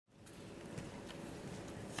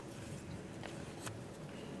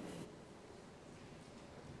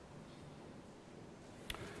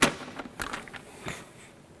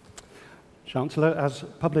Chancellor, as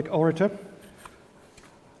public orator,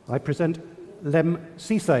 I present Lemn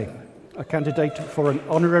Sissay, a candidate for an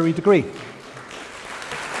honorary degree.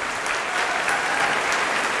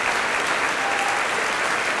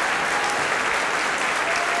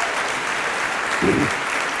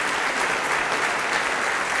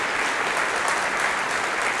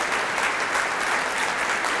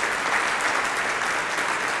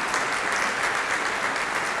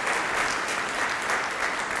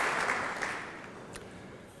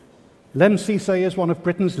 Lemn Sissay is one of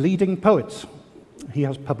Britain's leading poets. He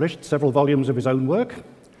has published several volumes of his own work,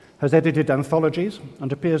 has edited anthologies,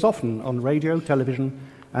 and appears often on radio, television,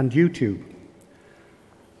 and YouTube.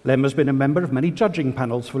 Lemn has been a member of many judging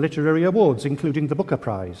panels for literary awards, including the Booker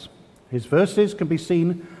Prize. His verses can be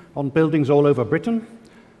seen on buildings all over Britain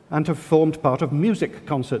and have formed part of music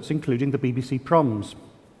concerts, including the BBC Proms.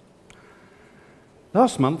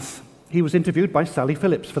 Last month, he was interviewed by Sally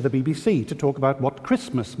Phillips for the BBC to talk about what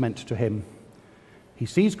Christmas meant to him. He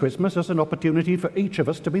sees Christmas as an opportunity for each of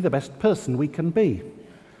us to be the best person we can be.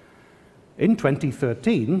 In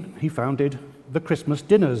 2013, he founded the Christmas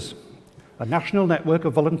Dinners, a national network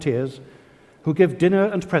of volunteers who give dinner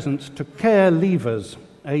and presents to care leavers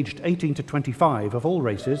aged 18 to 25 of all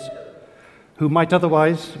races who might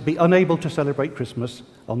otherwise be unable to celebrate Christmas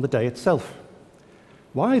on the day itself.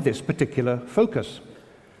 Why this particular focus?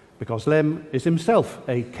 Because Lemn is himself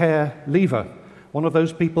a care leaver, one of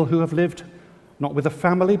those people who have lived not with a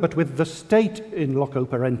family but with the state in loco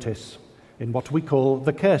parentis, in what we call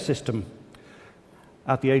the care system.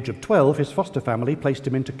 At the age of 12, his foster family placed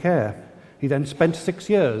him into care. He then spent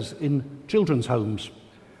 6 years in children's homes.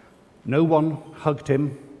 No one hugged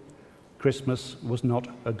him. Christmas was not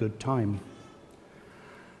a good time.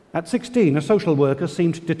 At 16, a social worker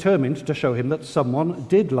seemed determined to show him that someone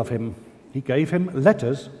did love him. He gave him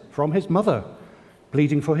letters from his mother,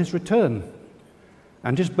 pleading for his return,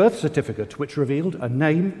 and his birth certificate, which revealed a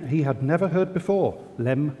name he had never heard before,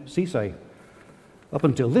 Lemn Sissay. Up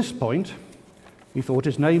until this point, he thought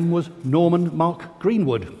his name was Norman Mark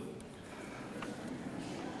Greenwood.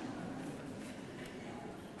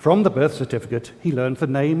 From the birth certificate, he learned the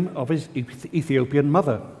name of his Ethiopian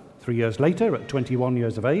mother. 3 years later, at 21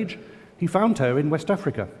 years of age, he found her in West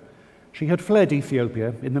Africa. She had fled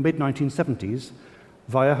Ethiopia in the mid-1970s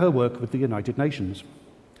via her work with the United Nations.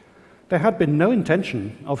 There had been no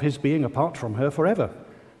intention of his being apart from her forever.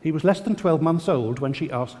 He was less than 12 months old when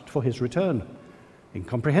she asked for his return.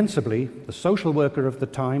 Incomprehensibly, the social worker of the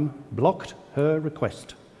time blocked her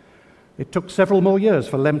request. It took several more years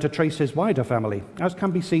for Lemn to trace his wider family, as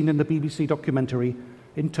can be seen in the BBC documentary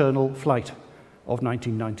Internal Flight of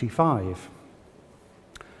 1995.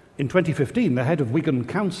 In 2015, the head of Wigan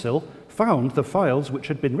Council found the files which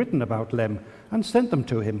had been written about Lemn and sent them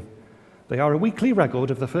to him. They are a weekly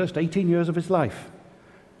record of the first 18 years of his life.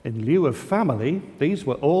 In lieu of family, these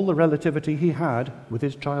were all the relativity he had with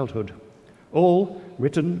his childhood, all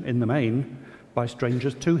written in the main by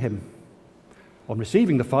strangers to him. On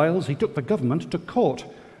receiving the files, he took the government to court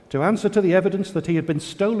to answer to the evidence that he had been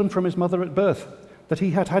stolen from his mother at birth, that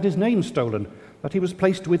he had had his name stolen, that he was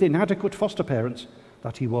placed with inadequate foster parents,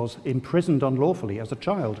 that he was imprisoned unlawfully as a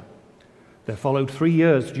child. There followed 3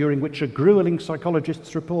 years during which a grueling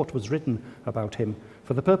psychologist's report was written about him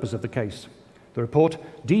for the purpose of the case. The report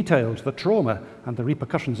detailed the trauma and the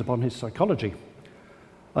repercussions upon his psychology.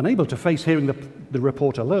 Unable to face hearing the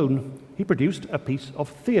report alone, he produced a piece of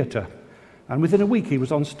theatre, and within a week he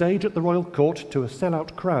was on stage at the Royal Court to a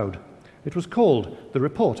sellout crowd. It was called The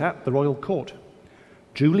Report at the Royal Court.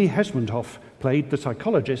 Julie Hesmondhoff played the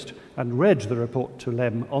psychologist and read the report to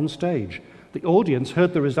Lemn on stage. The audience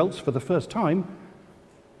heard the results for the first time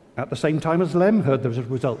at the same time as Lemn heard the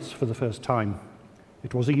results for the first time.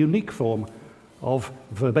 It was a unique form of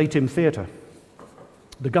verbatim theatre.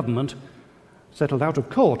 The government settled out of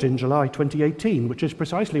court in July 2018, which is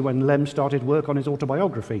precisely when Lemn started work on his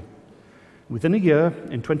autobiography. Within a year,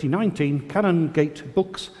 in 2019, Canongate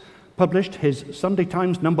Books published his Sunday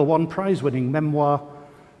Times #1 prize-winning memoir,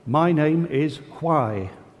 My Name is Why,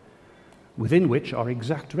 within which are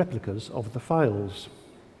exact replicas of the files.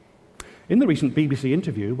 In the recent BBC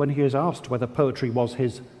interview, when he is asked whether poetry was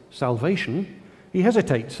his salvation, he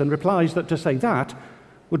hesitates and replies that to say that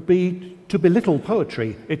would be to belittle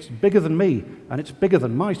poetry. It's bigger than me, and it's bigger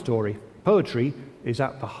than my story. Poetry is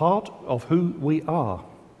at the heart of who we are.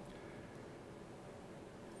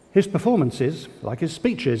 His performances, like his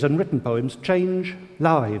speeches and written poems, change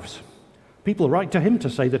lives. People write to him to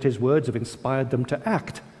say that his words have inspired them to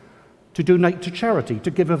act, to donate to charity, to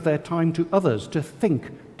give of their time to others, to think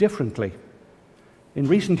differently. In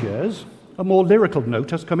recent years, a more lyrical note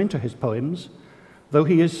has come into his poems, though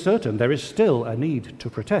he is certain there is still a need to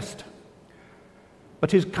protest.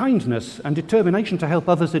 But his kindness and determination to help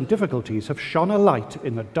others in difficulties have shone a light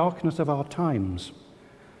in the darkness of our times.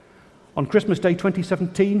 On Christmas Day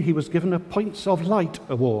 2017, he was given a Points of Light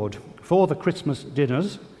award for the Christmas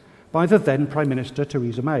dinners by the then Prime Minister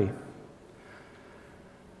Theresa May.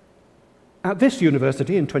 At this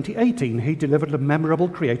university in 2018, he delivered a memorable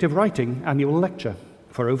creative writing annual lecture.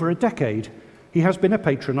 For over a decade, he has been a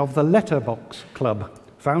patron of the Letterbox Club,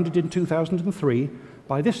 founded in 2003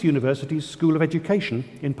 by this university's School of Education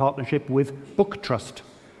in partnership with Book Trust,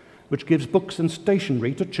 which gives books and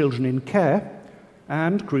stationery to children in care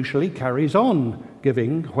and, crucially, carries on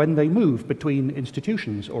giving when they move between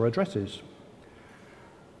institutions or addresses.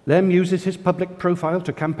 Lem uses his public profile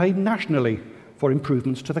to campaign nationally for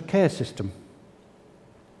improvements to the care system.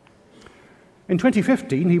 In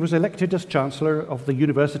 2015, he was elected as Chancellor of the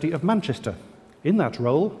University of Manchester. In that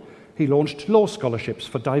role, he launched law scholarships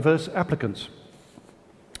for diverse applicants.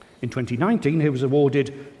 In 2019, he was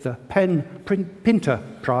awarded the PEN Pinter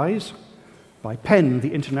Prize by PEN,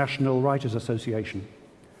 the International Writers Association.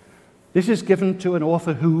 This is given to an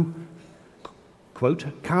author who, quote,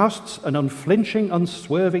 casts an unflinching,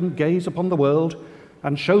 unswerving gaze upon the world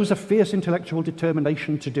and shows a fierce intellectual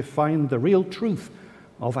determination to define the real truth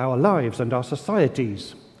of our lives and our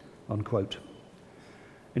societies, unquote.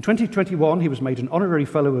 In 2021, he was made an honorary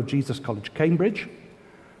Fellow of Jesus College, Cambridge,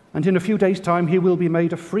 and in a few days' time he will be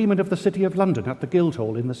made a Freeman of the City of London at the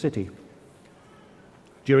Guildhall in the city.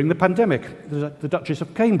 During the pandemic, the Duchess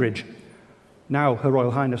of Cambridge, now Her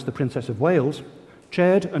Royal Highness the Princess of Wales,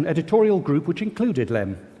 chaired an editorial group which included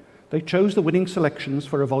Lem. They chose the winning selections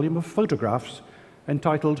for a volume of photographs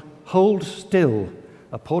entitled Hold Still,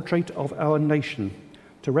 a Portrait of Our Nation,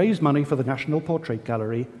 to raise money for the National Portrait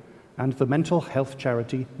Gallery and the mental health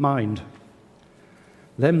charity Mind.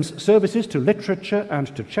 Lem's services to literature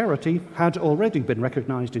and to charity had already been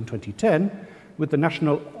recognised in 2010 with the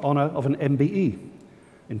national honour of an MBE.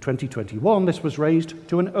 In 2021, this was raised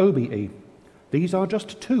to an OBE. These are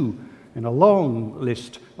just two in a long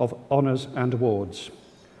list of honours and awards.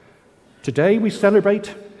 Today, we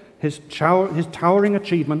celebrate his towering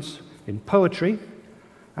achievements in poetry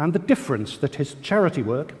and the difference that his charity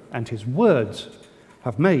work and his words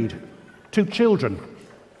have made to children,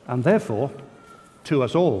 and therefore to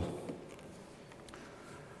us all.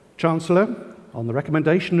 Chancellor, on the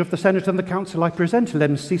recommendation of the Senate and the Council, I present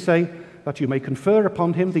Lemn Sissay that you may confer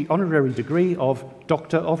upon him the honorary degree of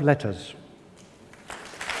Doctor of Letters.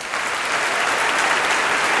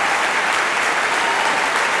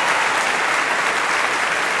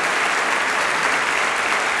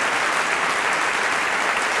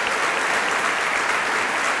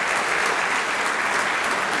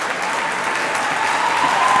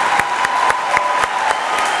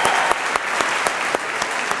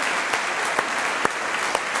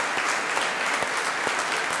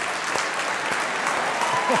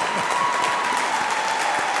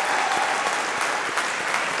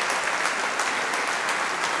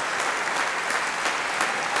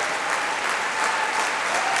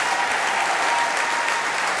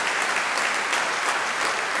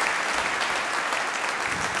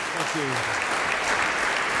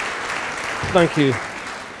 Thank you.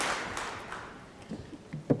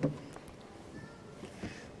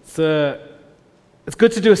 It's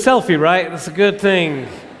good to do a selfie, right? That's a good thing.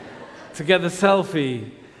 To get the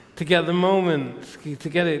selfie, to get the moment, to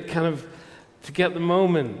get it to get the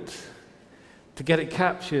moment, to get it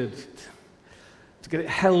captured, to get it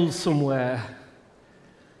held somewhere,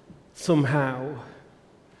 somehow,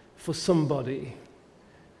 for somebody.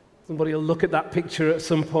 Somebody will look at that picture at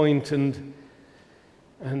some point and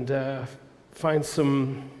find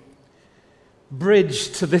some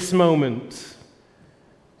bridge to this moment,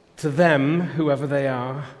 to them, whoever they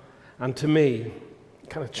are, and to me.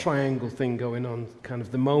 Kind of triangle thing going on, kind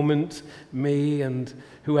of the moment, me, and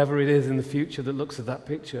whoever it is in the future that looks at that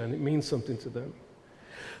picture, and it means something to them.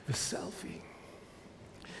 The selfie.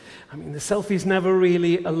 I mean, the selfie's never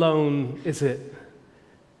really alone, is it?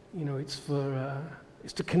 You know, it's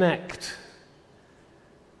to connect.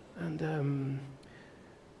 And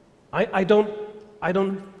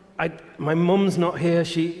my mum's not here.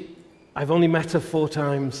 I've only met her 4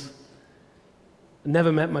 times.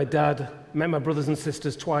 Never met my dad. Met my brothers and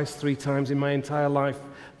sisters twice, 3 times in my entire life.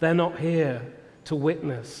 They're not here to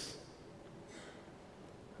witness.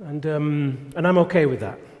 And I'm okay with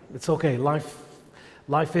that. It's okay.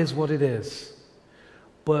 Life is what it is.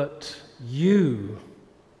 But you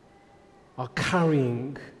are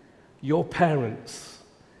carrying your parents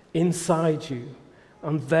inside you,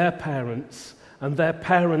 and their parents, and their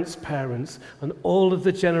parents' parents, and all of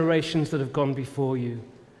the generations that have gone before you.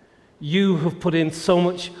 You have put in so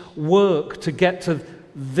much work to get to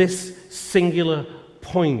this singular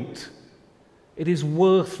point. It is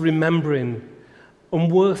worth remembering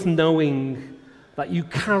and worth knowing that you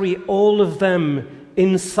carry all of them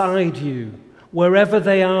inside you, wherever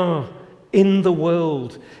they are in the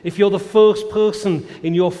world. If you're the first person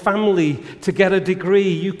in your family to get a degree,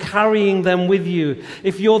 you're carrying them with you.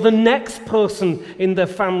 If you're the next person in the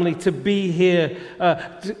family to be here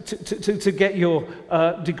to get your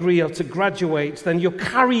degree or to graduate, then you're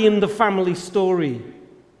carrying the family story.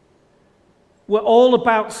 We're all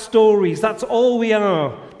about stories. That's all we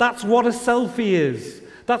are. That's what a selfie is.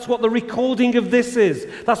 That's what the recording of this is.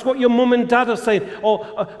 That's what your mum and dad are saying. Or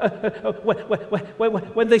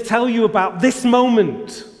when they tell you about this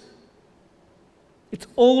moment. It's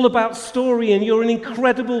all about story, and you're an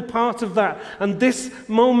incredible part of that. And this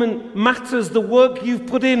moment matters. The work you've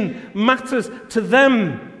put in matters to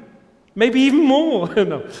them. Maybe even more.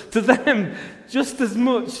 No, to them just as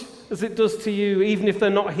much as it does to you, even if they're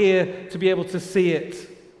not here to be able to see it.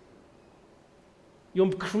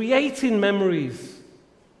 You're creating memories.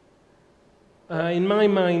 In my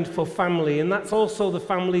mind, for family, and that's also the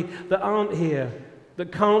family that aren't here, that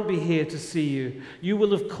can't be here to see you. You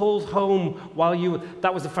will have called home while you were...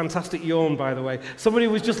 That was a fantastic yawn, by the way. Somebody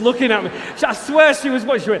was just looking at me. I swear she was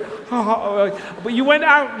watching. She went, oh. But you went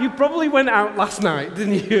out, you probably went out last night,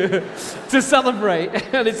 didn't you, to celebrate.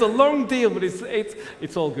 And it's a long deal, but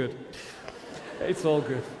it's all good. It's all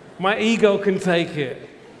good. My ego can take it.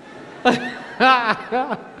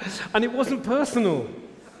 And it wasn't personal.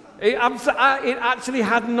 It actually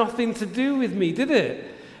had nothing to do with me, did it?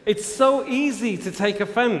 It's so easy to take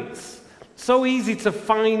offense, so easy to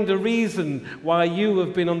find a reason why you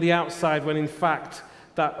have been on the outside when in fact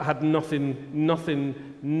that had nothing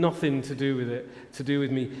to do with it, to do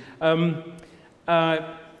with me. I'm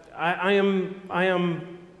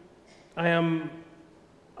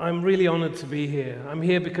really honoured to be here. I'm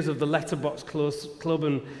here because of the Letterbox Club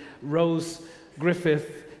and Rose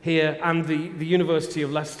Griffith here and the University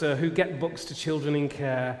of Leicester, who get books to children in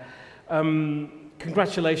care.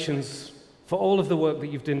 Congratulations for all of the work that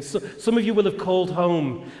you've done. So, some of you will have called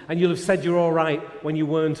home and you'll have said you're all right when you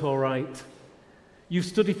weren't all right. You've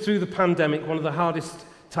studied through the pandemic, one of the hardest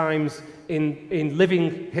times in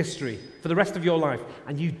living history for the rest of your life,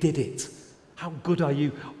 and you did it. How good are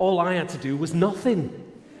you? All I had to do was nothing.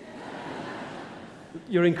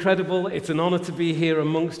 You're incredible. It's an honor to be here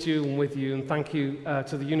amongst you and with you, and thank you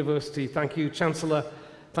to the university. Thank you, Chancellor.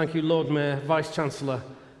 Thank you, Lord Mayor, Vice-Chancellor.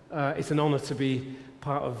 It's an honor to be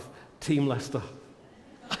part of Team Leicester.